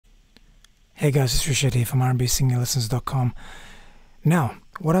Hey guys, it's Richard here from RnB Now,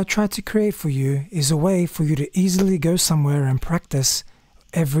 what I tried to create for you is a way for you to easily go somewhere and practice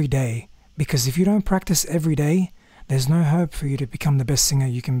every day. Because if you don't practice every day, there's no hope for you to become the best singer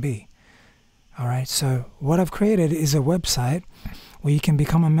you can be. Alright, so what I've created is a website where you can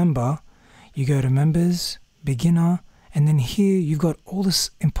become a member. You go to members, beginner, and then here you've got all this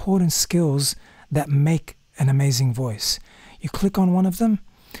important skills that make an amazing voice. You click on one of them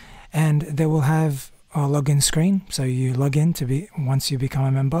and they will have a login screen. So you log in once you become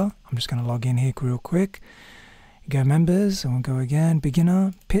a member. I'm just going to log in here real quick. You go members, and we'll go again,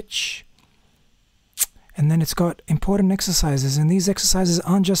 beginner, pitch. And then it's got important exercises, and these exercises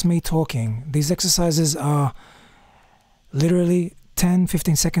aren't just me talking. These exercises are literally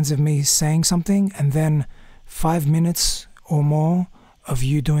 10-15 seconds of me saying something and then 5 minutes or more of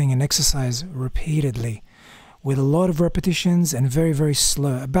you doing an exercise repeatedly with a lot of repetitions and very, very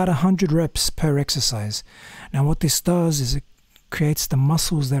slow, about 100 reps per exercise. Now what this does is it creates the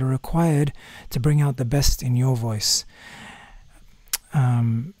muscles that are required to bring out the best in your voice,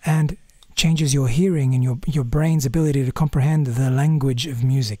 and changes your hearing and your brain's ability to comprehend the language of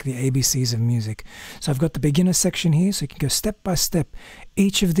music, the ABCs of music. So I've got the beginner section here, so you can go step by step.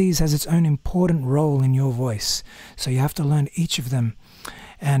 Each of these has its own important role in your voice, so you have to learn each of them.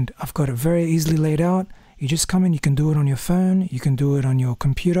 And I've got it very easily laid out. You just come in, you can do it on your phone, you can do it on your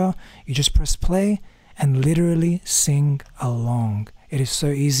computer. You just press play and literally sing along. It is so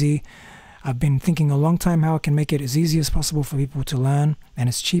easy. I've been thinking a long time how I can make it as easy as possible for people to learn and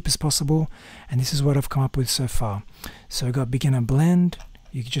as cheap as possible, and this is what I've come up with so far. So I've got beginner blend.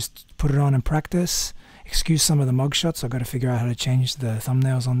 You can just put it on and practice. Excuse some of the mug shots, I've got to figure out how to change the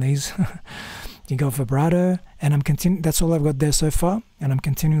thumbnails on these. You go vibrato, and that's all I've got there so far, and I'm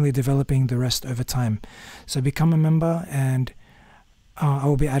continually developing the rest over time. So become a member, and I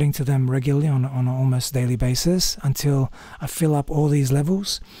will be adding to them regularly on an almost daily basis until I fill up all these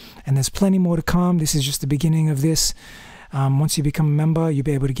levels. And there's plenty more to come. This is just the beginning of this. Once you become a member, you'll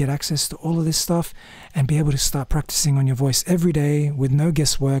be able to get access to all of this stuff and be able to start practicing on your voice every day with no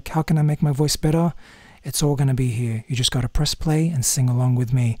guesswork. How can I make my voice better? It's all going to be here. You just got to press play and sing along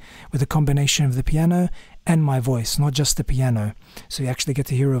with me with a combination of the piano and my voice, not just the piano. So you actually get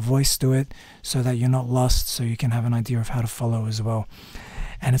to hear a voice do it so that you're not lost, so you can have an idea of how to follow as well.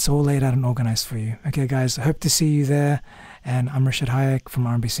 And it's all laid out and organized for you. Okay guys, I hope to see you there, and I'm Richard Hayek from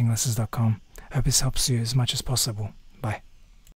RnBsinglessons.com. Hope this helps you as much as possible. Bye.